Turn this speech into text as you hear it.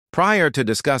Prior to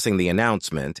discussing the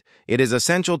announcement, it is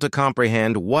essential to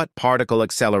comprehend what particle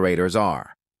accelerators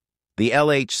are. The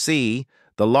LHC,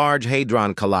 the Large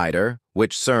Hadron Collider,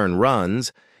 which CERN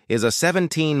runs, is a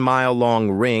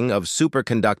 17-mile-long ring of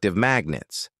superconductive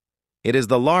magnets. It is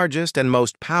the largest and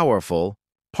most powerful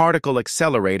particle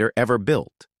accelerator ever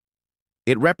built.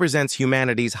 It represents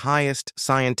humanity's highest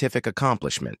scientific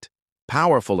accomplishment,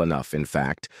 powerful enough, in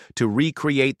fact, to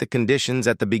recreate the conditions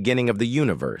at the beginning of the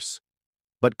universe.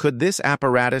 But could this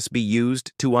apparatus be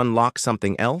used to unlock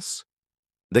something else?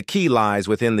 The key lies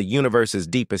within the universe's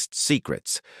deepest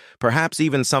secrets, perhaps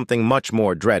even something much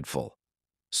more dreadful.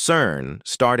 CERN,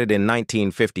 started in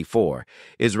 1954,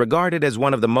 is regarded as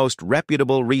one of the most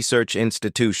reputable research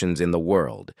institutions in the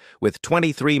world, with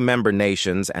 23 member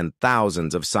nations and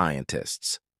thousands of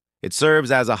scientists. It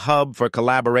serves as a hub for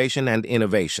collaboration and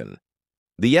innovation.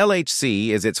 The LHC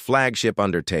is its flagship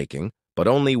undertaking, but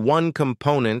only one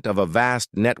component of a vast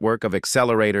network of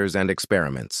accelerators and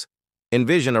experiments.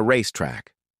 Envision a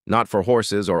racetrack, not for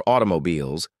horses or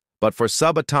automobiles, but for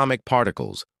subatomic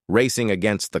particles racing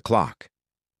against the clock.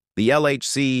 The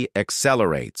LHC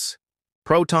accelerates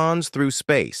protons through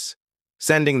space,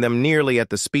 sending them nearly at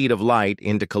the speed of light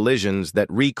into collisions that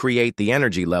recreate the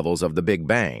energy levels of the Big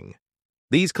Bang.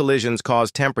 These collisions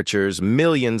cause temperatures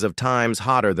millions of times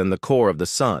hotter than the core of the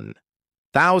sun.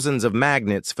 Thousands of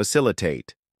magnets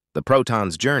facilitate the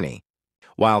proton's journey,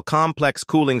 while complex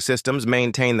cooling systems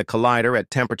maintain the collider at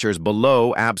temperatures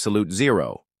below absolute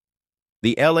zero.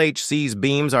 The LHC's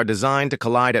beams are designed to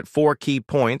collide at 4 key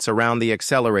points around the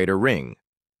accelerator ring.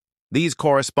 These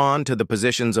correspond to the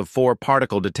positions of 4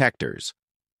 particle detectors: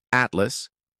 ATLAS,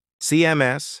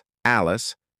 CMS,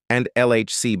 ALICE, and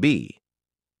LHCb.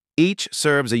 Each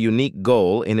serves a unique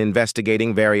goal in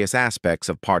investigating various aspects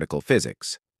of particle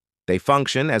physics. They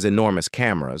function as enormous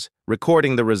cameras,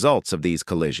 recording the results of these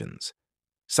collisions.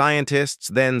 Scientists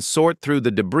then sort through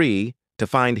the debris to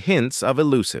find hints of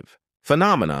elusive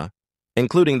phenomena,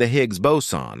 including the Higgs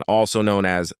boson, also known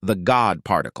as the God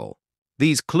particle.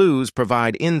 These clues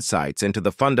provide insights into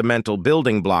the fundamental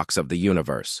building blocks of the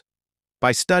universe.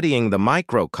 By studying the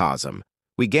microcosm,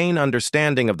 we gain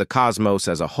understanding of the cosmos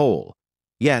as a whole.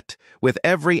 Yet, with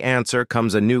every answer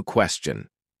comes a new question.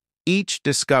 Each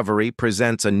discovery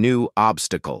presents a new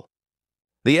obstacle.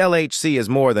 The LHC is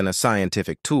more than a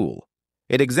scientific tool.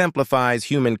 It exemplifies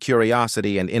human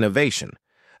curiosity and innovation,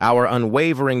 our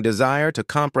unwavering desire to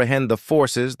comprehend the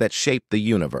forces that shape the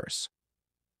universe.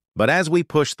 But as we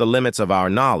push the limits of our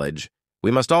knowledge,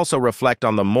 we must also reflect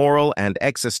on the moral and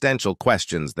existential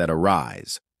questions that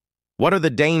arise. What are the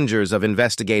dangers of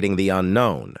investigating the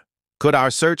unknown? Could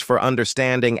our search for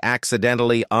understanding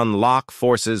accidentally unlock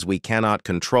forces we cannot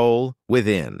control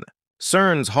within?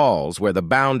 CERN's halls, where the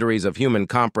boundaries of human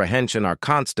comprehension are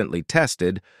constantly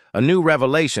tested, a new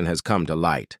revelation has come to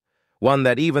light, one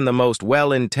that even the most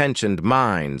well-intentioned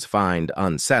minds find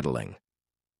unsettling.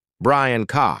 Brian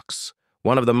Cox,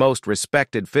 one of the most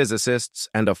respected physicists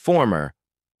and a former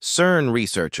CERN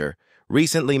researcher,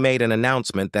 recently made an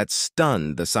announcement that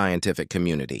stunned the scientific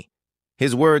community.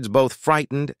 His words both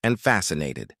frightened and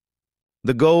fascinated.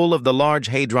 The goal of the Large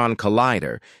Hadron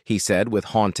Collider, he said with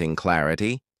haunting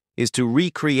clarity, is to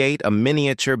recreate a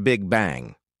miniature Big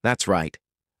Bang. That's right,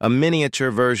 a miniature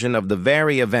version of the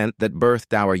very event that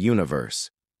birthed our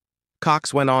universe.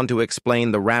 Cox went on to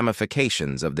explain the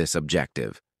ramifications of this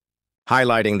objective,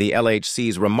 highlighting the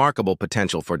LHC's remarkable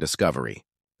potential for discovery.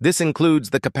 This includes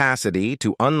the capacity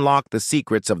to unlock the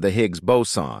secrets of the Higgs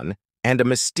boson and a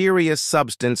mysterious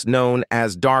substance known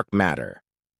as dark matter,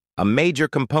 a major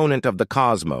component of the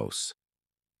cosmos.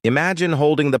 Imagine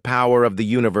holding the power of the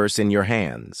universe in your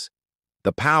hands,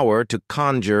 the power to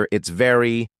conjure its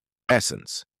very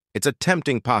essence. It's a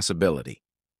tempting possibility,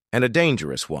 and a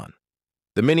dangerous one.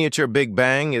 The miniature Big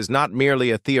Bang is not merely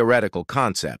a theoretical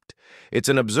concept. It's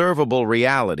an observable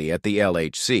reality at the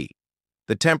LHC.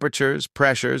 The temperatures,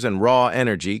 pressures, and raw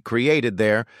energy created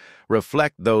there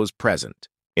reflect those present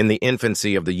in the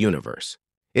infancy of the universe.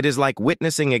 It is like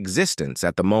witnessing existence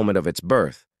at the moment of its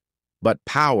birth. But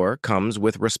power comes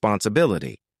with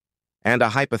responsibility, and a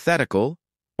hypothetical,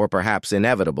 or perhaps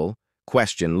inevitable,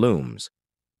 question looms.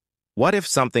 What if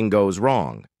something goes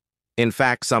wrong? In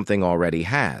fact, something already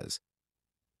has.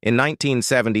 In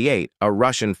 1978, a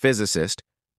Russian physicist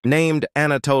named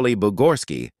Anatoly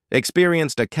Bugorsky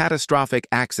experienced a catastrophic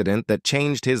accident that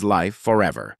changed his life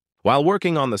forever. While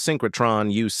working on the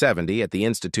synchrotron U-70 at the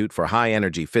Institute for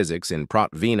High-Energy Physics in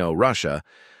Protvino, Russia,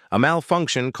 a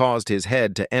malfunction caused his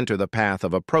head to enter the path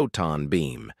of a proton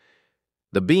beam.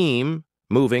 The beam,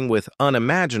 moving with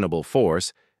unimaginable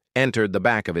force, entered the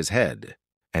back of his head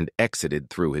and exited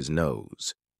through his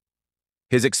nose.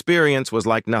 His experience was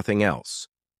like nothing else.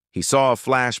 He saw a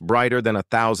flash brighter than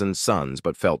 1,000 suns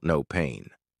but felt no pain.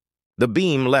 The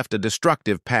beam left a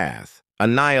destructive path,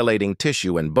 annihilating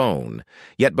tissue and bone,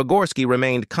 yet Bogorsky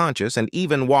remained conscious and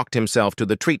even walked himself to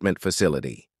the treatment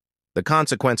facility. The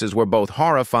consequences were both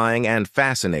horrifying and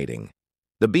fascinating.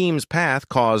 The beam's path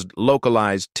caused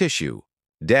localized tissue,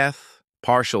 death,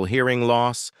 partial hearing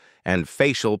loss, and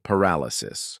facial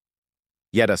paralysis.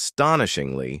 Yet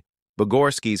astonishingly,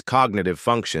 Bogorsky's cognitive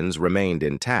functions remained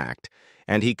intact,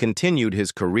 and he continued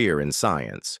his career in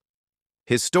science.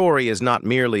 His story is not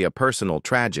merely a personal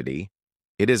tragedy,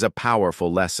 it is a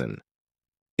powerful lesson.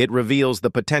 It reveals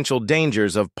the potential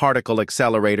dangers of particle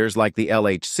accelerators like the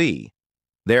LHC.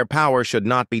 Their power should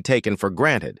not be taken for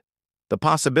granted. The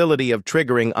possibility of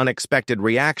triggering unexpected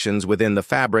reactions within the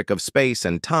fabric of space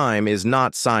and time is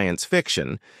not science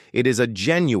fiction, it is a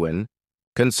genuine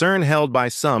concern held by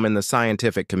some in the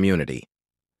scientific community.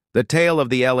 The tale of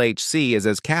the LHC is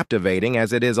as captivating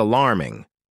as it is alarming.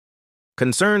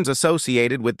 Concerns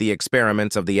associated with the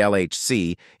experiments of the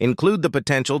LHC include the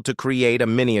potential to create a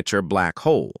miniature black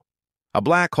hole. A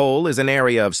black hole is an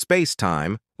area of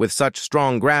space-time with such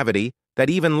strong gravity that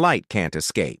even light can't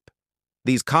escape.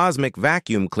 These cosmic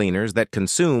vacuum cleaners that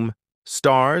consume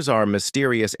stars are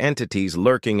mysterious entities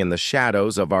lurking in the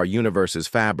shadows of our universe's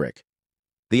fabric.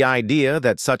 The idea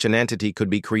that such an entity could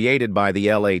be created by the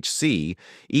LHC,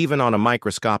 even on a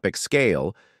microscopic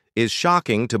scale, is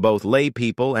shocking to both lay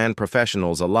people and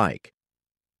professionals alike.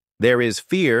 There is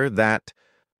fear that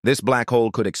this black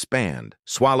hole could expand,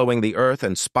 swallowing the Earth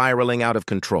and spiraling out of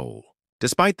control.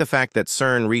 Despite the fact that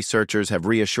CERN researchers have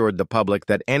reassured the public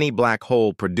that any black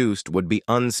hole produced would be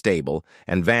unstable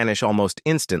and vanish almost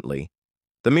instantly,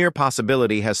 the mere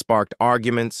possibility has sparked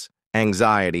arguments,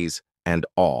 anxieties, and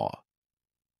awe.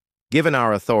 Given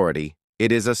our authority,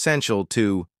 it is essential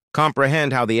to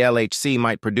comprehend how the LHC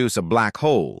might produce a black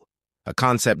hole, a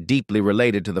concept deeply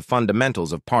related to the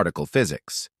fundamentals of particle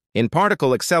physics. In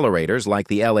particle accelerators like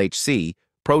the LHC,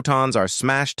 protons are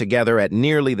smashed together at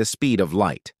nearly the speed of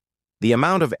light. The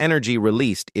amount of energy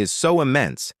released is so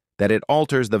immense that it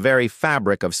alters the very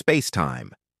fabric of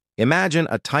space-time. Imagine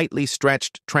a tightly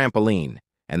stretched trampoline,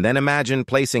 and then imagine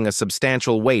placing a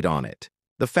substantial weight on it.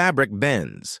 The fabric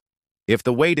bends. If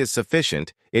the weight is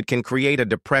sufficient, it can create a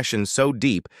depression so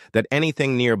deep that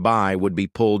anything nearby would be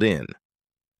pulled in.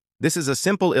 This is a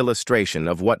simple illustration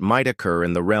of what might occur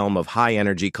in the realm of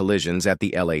high-energy collisions at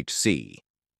the LHC.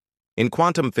 In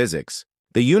quantum physics,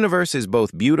 the universe is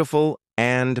both beautiful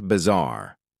and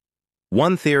bizarre.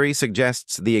 One theory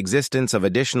suggests the existence of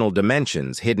additional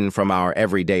dimensions hidden from our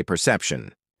everyday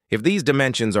perception. If these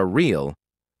dimensions are real,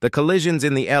 the collisions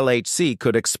in the LHC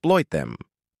could exploit them,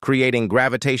 creating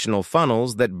gravitational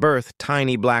funnels that birth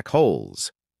tiny black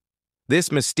holes.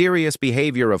 This mysterious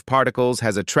behavior of particles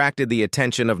has attracted the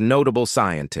attention of notable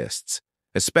scientists,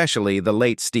 especially the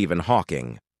late Stephen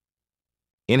Hawking.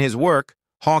 In his work,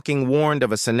 Hawking warned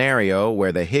of a scenario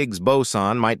where the Higgs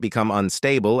boson might become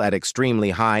unstable at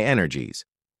extremely high energies.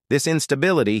 This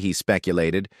instability, he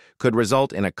speculated, could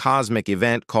result in a cosmic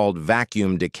event called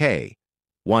vacuum decay,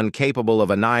 one capable of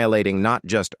annihilating not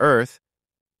just Earth,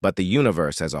 but the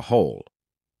universe as a whole.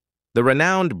 The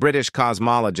renowned British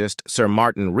cosmologist Sir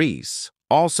Martin Rees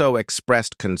also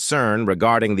expressed concern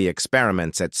regarding the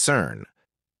experiments at CERN.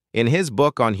 In his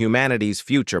book on humanity's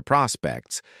future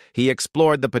prospects, he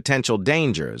explored the potential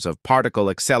dangers of particle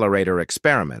accelerator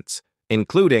experiments,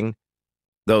 including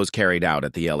those carried out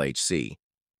at the LHC.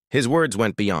 His words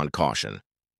went beyond caution.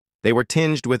 They were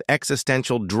tinged with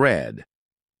existential dread.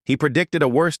 He predicted a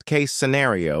worst-case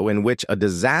scenario in which a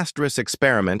disastrous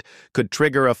experiment could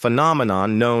trigger a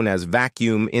phenomenon known as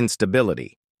vacuum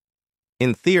instability.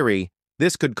 In theory,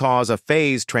 this could cause a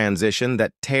phase transition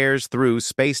that tears through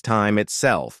space-time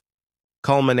itself,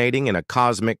 culminating in a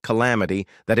cosmic calamity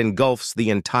that engulfs the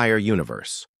entire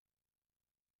universe.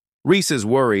 Rees's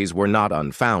worries were not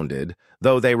unfounded,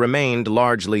 though they remained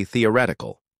largely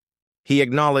theoretical. He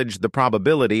acknowledged the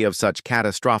probability of such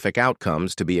catastrophic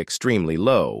outcomes to be extremely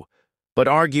low, but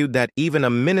argued that even a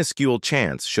minuscule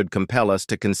chance should compel us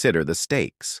to consider the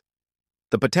stakes.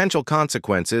 The potential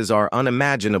consequences are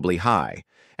unimaginably high,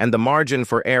 and the margin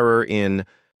for error in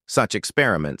such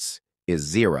experiments is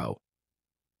zero.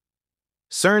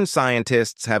 CERN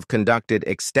scientists have conducted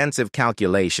extensive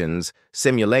calculations,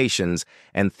 simulations,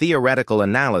 and theoretical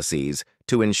analyses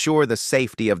to ensure the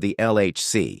safety of the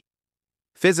LHC.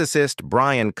 Physicist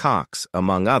Brian Cox,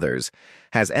 among others,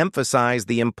 has emphasized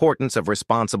the importance of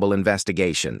responsible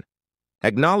investigation.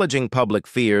 Acknowledging public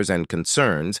fears and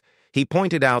concerns, he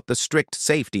pointed out the strict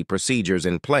safety procedures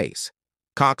in place.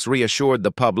 Cox reassured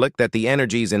the public that the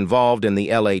energies involved in the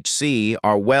LHC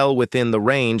are well within the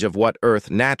range of what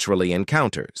Earth naturally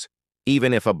encounters,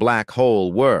 even if a black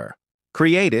hole were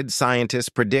created. Scientists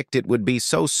predict it would be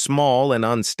so small and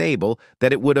unstable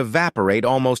that it would evaporate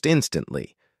almost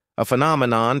instantly, a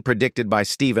phenomenon predicted by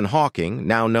Stephen Hawking,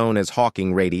 now known as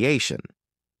Hawking radiation.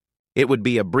 It would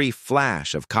be a brief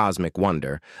flash of cosmic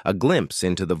wonder, a glimpse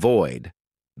into the void,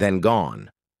 then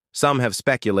gone. Some have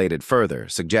speculated further,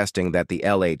 suggesting that the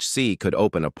LHC could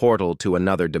open a portal to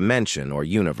another dimension or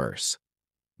universe.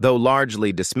 Though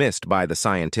largely dismissed by the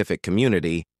scientific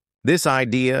community, this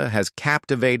idea has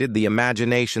captivated the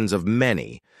imaginations of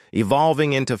many,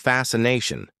 evolving into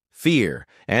fascination, fear,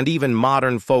 and even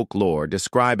modern folklore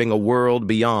describing a world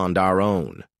beyond our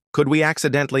own. Could we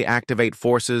accidentally activate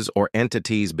forces or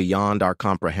entities beyond our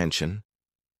comprehension?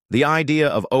 The idea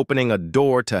of opening a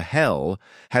door to hell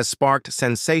has sparked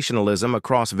sensationalism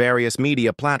across various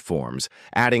media platforms,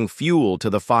 adding fuel to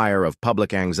the fire of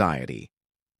public anxiety.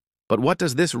 But what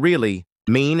does this really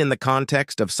mean in the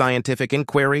context of scientific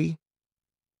inquiry?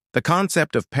 The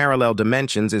concept of parallel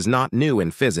dimensions is not new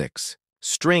in physics.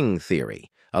 String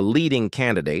theory, a leading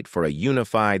candidate for a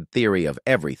unified theory of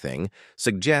everything,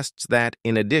 suggests that,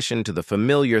 in addition to the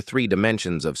familiar three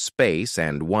dimensions of space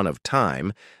and one of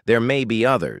time, there may be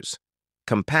others,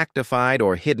 compactified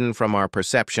or hidden from our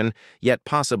perception, yet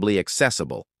possibly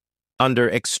accessible, under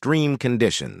extreme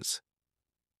conditions.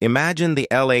 Imagine the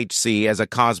LHC as a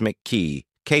cosmic key,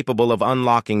 capable of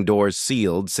unlocking doors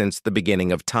sealed since the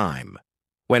beginning of time.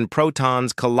 When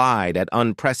protons collide at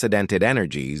unprecedented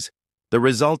energies, the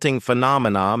resulting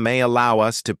phenomena may allow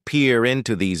us to peer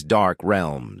into these dark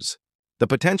realms. The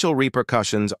potential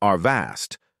repercussions are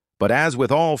vast, but as with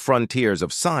all frontiers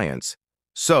of science,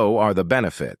 so are the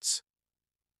benefits.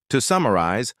 To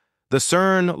summarize, the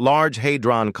CERN Large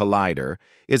Hadron Collider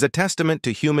is a testament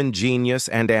to human genius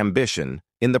and ambition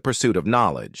in the pursuit of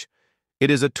knowledge.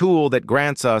 It is a tool that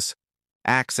grants us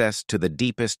access to the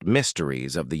deepest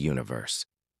mysteries of the universe.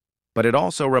 But it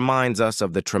also reminds us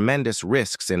of the tremendous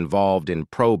risks involved in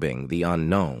probing the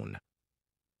unknown.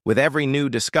 With every new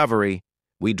discovery,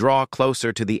 we draw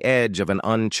closer to the edge of an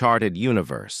uncharted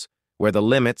universe, where the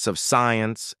limits of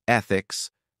science,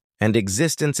 ethics, and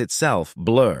existence itself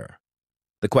blur.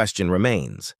 The question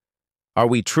remains, are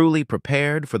we truly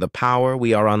prepared for the power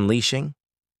we are unleashing?